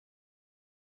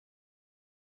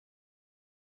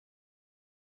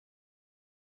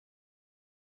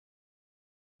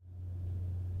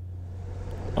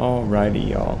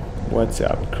Alrighty, y'all. What's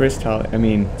up?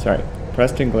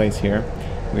 Preston Glaze here.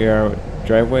 We are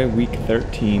driveway week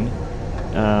 13.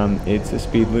 It's a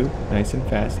speed loop, nice and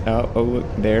fast. Oh, look,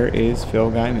 there is Phil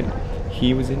Guyman.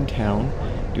 He was in town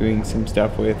doing some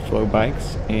stuff with Flow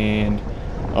Bikes and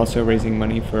also raising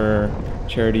money for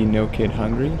charity No Kid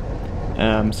Hungry.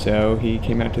 So he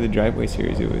came out to the driveway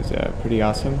series. It was pretty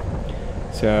awesome.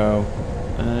 So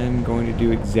I'm going to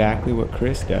do exactly what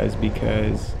Chris does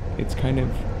because it's kind of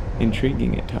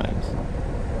intriguing at times.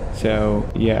 So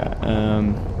yeah,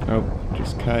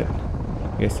 just cut.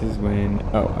 I guess this is when,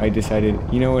 I decided,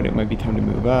 you know what, it might be time to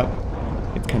move up.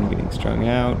 It's kind of getting strung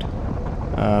out.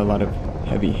 A lot of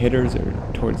heavy hitters are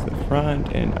towards the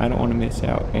front and I don't want to miss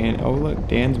out. And oh look,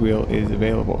 Dan's wheel is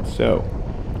available. So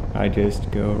I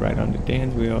just go right onto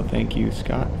Dan's wheel. Thank you,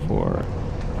 Scott, for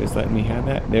just letting me have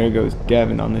that. There goes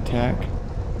Devin on the tack.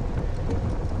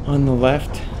 On the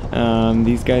left,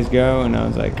 these guys go, and I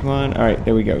was like, come on. All right,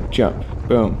 there we go. Jump.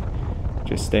 Boom.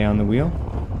 Just stay on the wheel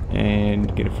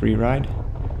and get a free ride.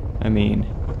 I mean,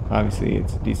 obviously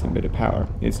it's a decent bit of power.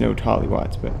 It's no Tolly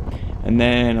Watts, but... And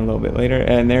then a little bit later,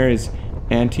 and there is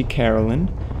Auntie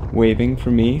Carolyn waving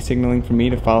for me, signaling for me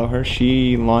to follow her.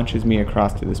 She launches me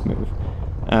across to this move.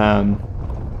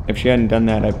 If she hadn't done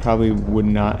that, I probably would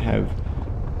not have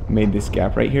made this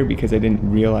gap right here because I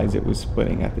didn't realize it was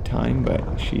splitting at the time,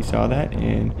 but she saw that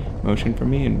and motioned for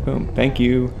me, and boom. Thank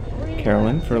you,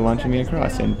 Carolyn, for launching me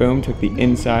across, and boom, took the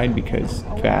inside because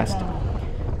fast.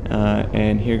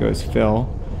 And here goes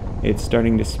Phil. It's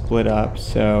starting to split up,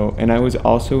 so, and I was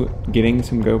also getting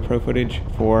some GoPro footage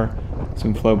for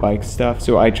some Flow Bike stuff,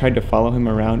 so I tried to follow him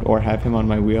around or have him on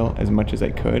my wheel as much as I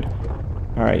could.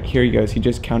 Alright, here he goes. He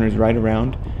just counters right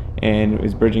around and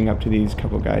is bridging up to these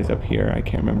couple guys up here. I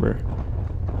can't remember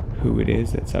who it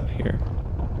is that's up here.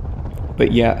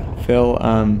 But yeah, Phil,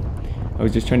 I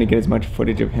was just trying to get as much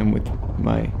footage of him with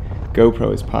my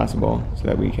GoPro as possible so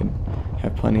that we could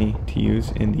have plenty to use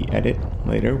in the edit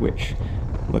later, which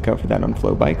look out for that on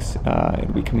Flow Bikes.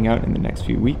 It'll be coming out in the next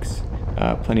few weeks.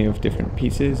 Plenty of different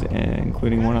pieces,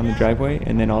 including one on the driveway,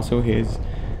 and then also his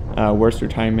worst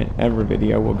retirement ever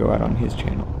video will go out on his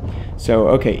channel. So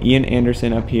okay, Ian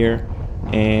Anderson up here,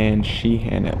 and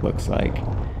Sheehan it looks like.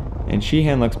 And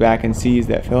Sheehan looks back and sees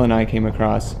that Phil and I came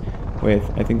across with,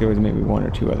 I think there was maybe one or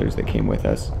two others that came with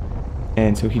us.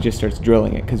 And so he just starts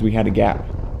drilling it because we had a gap.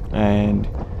 And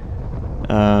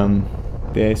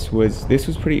this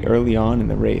was pretty early on in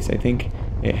the race. I think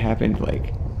it happened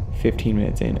like 15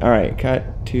 minutes in. Alright,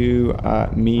 cut to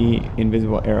me,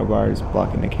 invisible arrow bars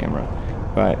blocking the camera.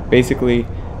 But basically,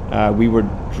 we were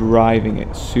driving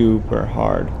it super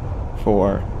hard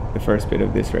for the first bit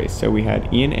of this race. So we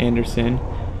had Ian Anderson,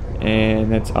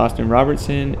 and that's Austin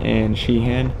Robertson, and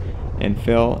Sheehan, and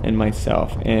Phil, and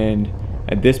myself. And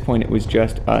at this point, it was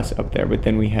just us up there, but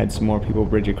then we had some more people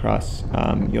bridge across.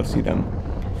 You'll see them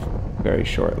very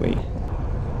shortly.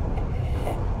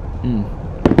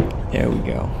 There we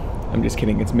go. I'm just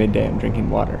kidding, it's midday, I'm drinking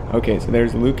water. Okay, so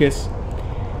there's Lucas,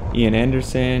 Ian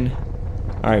Anderson.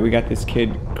 Alright, we got this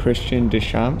kid, Christian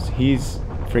Deschamps. He's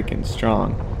freaking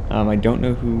strong. I don't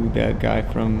know who that guy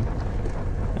from...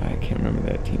 I can't remember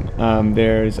that team.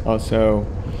 There's also...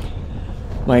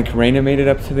 Mike Reyna made it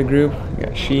up to the group. We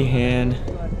got Sheehan.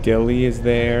 Dilly is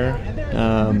there.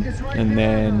 And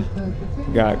then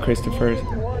we got Christopher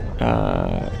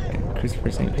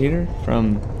St. Peter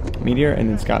from Meteor, and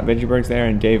then Scott Veggieberg's there,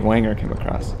 and Dave Wanger came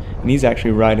across. And he's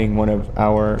actually riding one of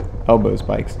our Elbows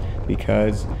bikes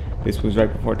because this was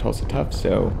right before Tulsa Tough,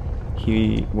 so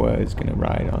he was going to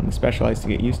ride on the Specialized to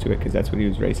get used to it because that's what he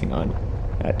was racing on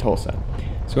at Tulsa.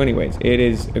 So anyways, it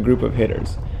is a group of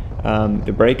hitters.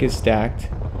 The brake is stacked.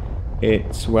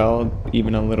 It swelled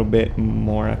even a little bit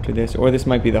more after this, or this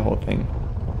might be the whole thing.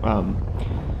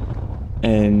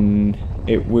 And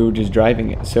we were just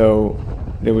driving it, so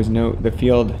there was the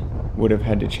field would have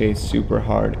had to chase super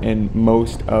hard, and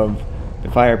most of the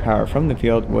firepower from the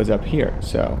field was up here.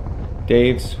 So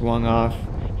Dave swung off.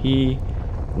 He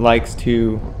likes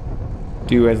to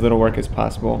do as little work as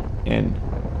possible, and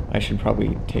I should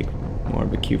probably take more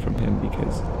of a cue from him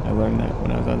because I learned that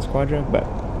when I was on Squadra, but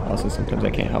also sometimes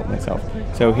I can't help myself.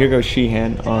 So here goes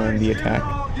Sheehan on the attack,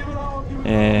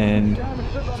 and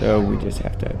so we just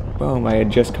have to, boom, I had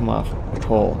just come off a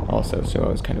pole also, so I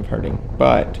was kind of hurting.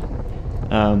 But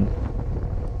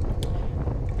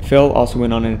Phil also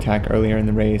went on an attack earlier in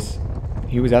the race.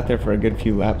 He was out there for a good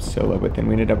few laps solo, but then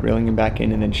we ended up reeling him back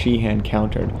in, and then Sheehan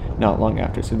countered not long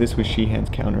after. So this was Sheehan's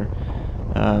counter.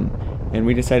 And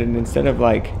we decided instead of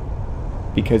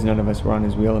because none of us were on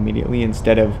his wheel immediately,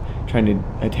 instead of trying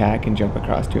to attack and jump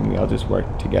across to him, we all just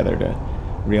worked together to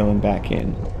reel him back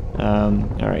in.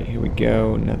 All right, here we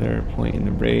go. Another point in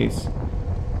the race.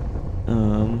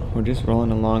 We're just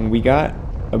rolling along. We got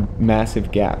a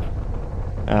massive gap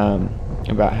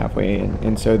about halfway in,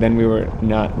 and so then we were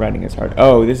not riding as hard.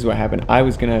 Oh, this is what happened.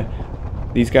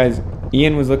 These guys,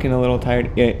 Ian was looking a little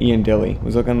tired. Ian Dilly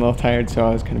was looking a little tired, so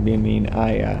I was kind of being mean.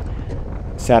 I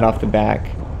sat off the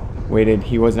back, waited.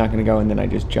 He was not going to go, and then I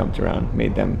just jumped around,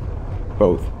 made them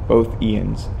both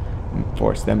Ians,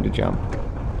 forced them to jump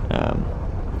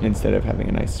instead of having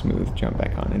a nice smooth jump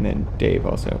back on. And then Dave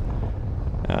also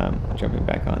jumping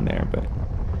back on there. But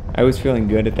I was feeling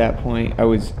good at that point. I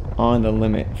was on the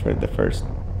limit for the first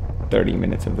 30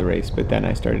 minutes of the race, but then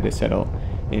I started to settle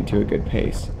into a good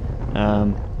pace.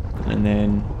 And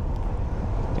then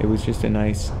it was just a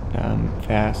nice,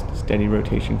 fast, steady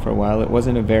rotation for a while. It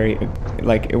wasn't a very,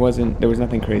 there was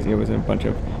nothing crazy. It wasn't a bunch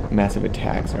of massive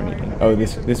attacks or anything. Oh,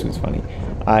 this was funny.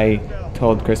 I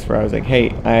told Christopher, I was like,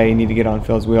 hey, I need to get on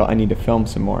Phil's wheel. I need to film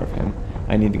some more of him.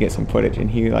 I need to get some footage.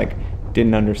 And he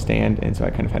didn't understand, and so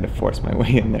I kind of had to force my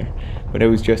way in there. But it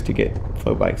was just to get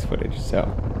Flow Bikes footage, so,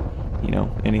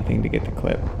 anything to get the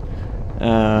clip.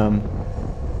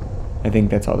 I think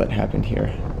that's all that happened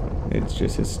here. It's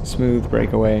just a smooth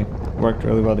breakaway, worked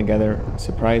really well together,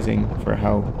 surprising for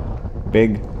how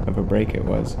big of a break it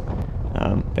was,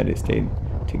 that it stayed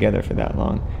together for that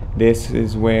long. This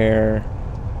is where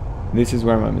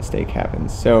my mistake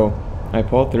happens. So I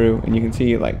pull through, and you can see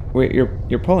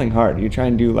you're pulling hard. You try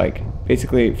and do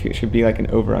basically it should be like an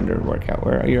over-under workout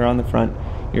where you're on the front,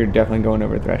 you're definitely going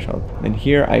over threshold. And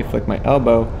here I flicked my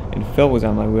elbow, and Phil was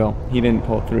on my wheel. He didn't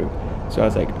pull through, so I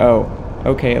was like, oh,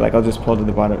 okay, I'll just pull to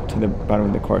the bottom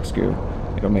of the corkscrew.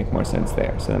 It'll make more sense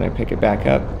there. So then I pick it back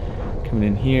up, coming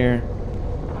in here,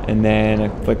 and then I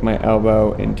flick my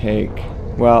elbow and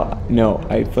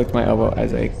I flicked my elbow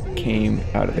as I came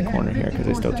out of the corner here because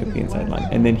I still took the inside line.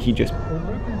 And then he just,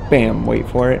 bam, wait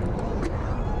for it.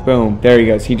 Boom, there he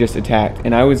goes. He just attacked.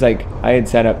 And I was I had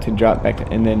set up to drop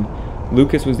back and then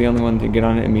Lucas was the only one to get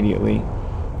on it immediately.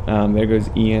 There goes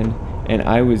Ian. And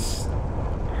I was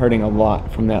hurting a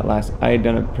lot from that I had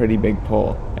done a pretty big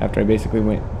pull after I basically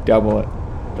went double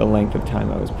the length of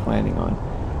time I was planning on.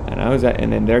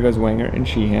 And then there goes Wenger and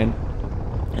Sheehan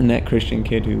and that Christian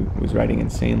kid who was riding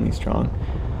insanely strong.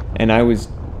 And I was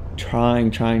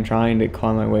trying to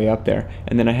claw my way up there.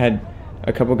 And then I had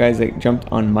a couple guys that jumped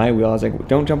on my wheel. I was like,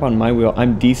 don't jump on my wheel.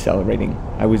 I'm decelerating.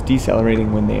 I was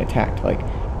decelerating when they attacked.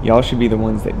 Y'all should be the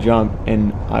ones that jump,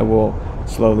 and I will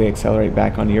slowly accelerate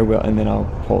back onto your wheel, and then I'll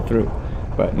pull through.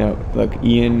 But no, look,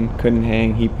 Ian couldn't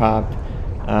hang. He popped.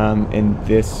 And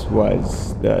this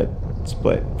was the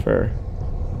split for...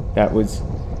 That was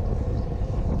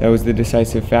the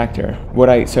decisive factor.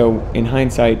 So in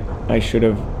hindsight, I should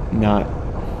have not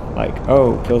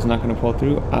oh, Phil's not going to pull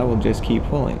through, I will just keep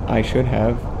pulling. I should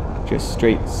have just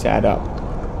straight sat up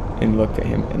and looked at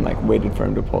him and waited for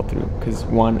him to pull through. Because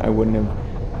one, I wouldn't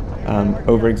have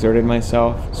overexerted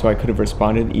myself, so I could have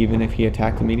responded even if he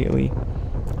attacked immediately.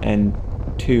 And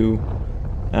two,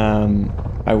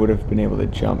 I would have been able to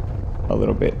jump a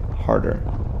little bit harder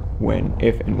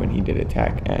if and when he did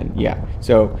attack. And yeah,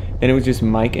 so then it was just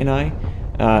Mike and I,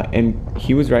 and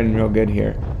he was riding real good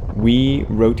here. We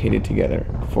rotated together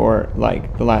for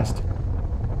the last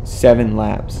 7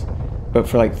 laps, but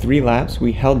for 3 laps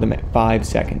we held them at 5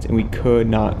 seconds and we could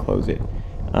not close it.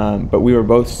 But we were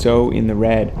both so in the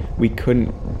red we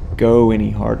couldn't go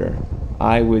any harder.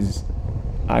 I was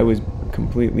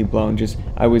completely blown.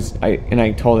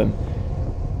 I told him,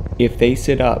 if they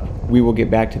sit up, we will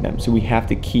get back to them. So we have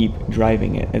to keep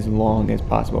driving it as long as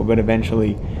possible. But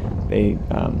eventually, they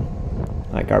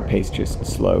our pace just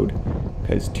slowed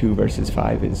because 2 versus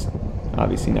 5 is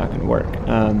obviously not going to work.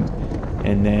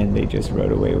 And then they just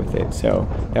rode away with it. So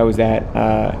that was that.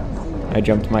 I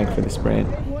jumped Mike for the sprint.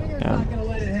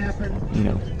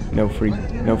 No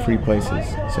free places.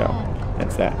 So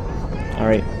that's that. All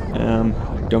right.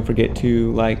 Don't forget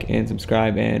to like and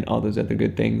subscribe and all those other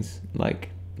good things.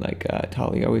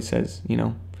 Tali always says,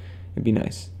 it'd be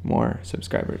nice. More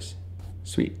subscribers.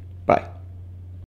 Sweet. Bye.